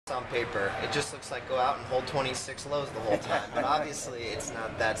on paper, it just looks like go out and hold 26 lows the whole time, but obviously it's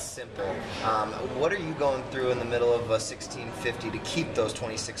not that simple. What are you going through in the middle of a 1650 to keep those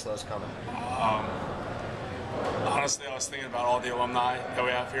 26 lows coming? Honestly, I was thinking about all the alumni that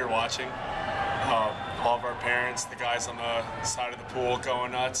we have here watching. All of our parents, the guys on the side of the pool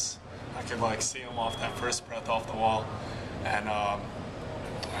going nuts. I could like see them off that first breath off the wall, and I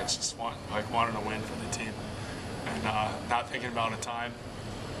just wanted to win for the team, and not thinking about a time,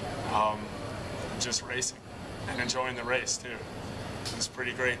 just racing and enjoying the race too. It was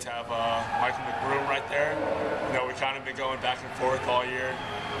pretty great to have Michael McBroom right there. You know, we kind of been going back and forth all year,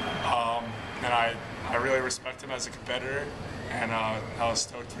 and I really respect him as a competitor, and I was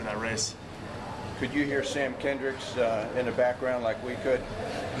stoked for that race. Could you hear Sam Kendricks in the background like we could?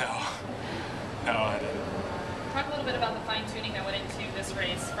 No, I didn't. Talk a little bit about the fine-tuning that went into this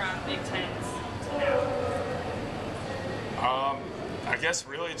race from Big Tens to now. I guess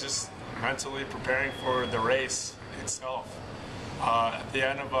really just mentally preparing for the race itself. At the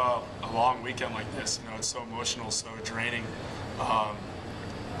end of a long weekend like this, you know, it's so emotional, so draining.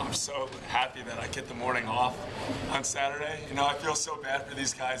 I'm so happy that I get the morning off on Saturday. You know, I feel so bad for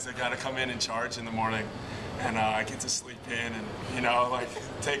these guys that got to come in and charge in the morning, and I get to sleep in and, you know, like,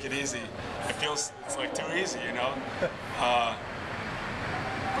 take it easy. It feels, it's like too easy, you know?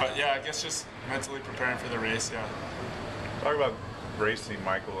 But yeah, I guess just mentally preparing for the race, yeah. Talk about racing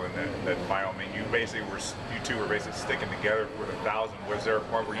Michael and that final. I mean, you two were basically sticking together for the 1,000. Was there a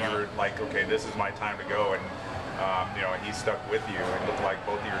point where you were like, okay, this is my time to go, and you know, he stuck with you, and it looked like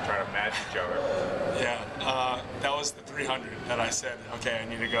both of you were trying to match each other? Yeah, that was the 300 that I said, okay, I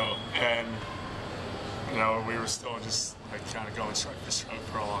need to go, and you know, we were still just like kind of going stroke for stroke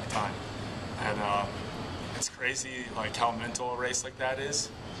for a long time, and it's crazy like how mental a race like that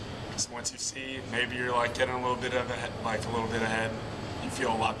is. Because once you see, maybe you're like getting a little bit ahead, you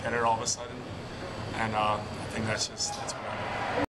feel a lot better all of a sudden, and I think that's what happened.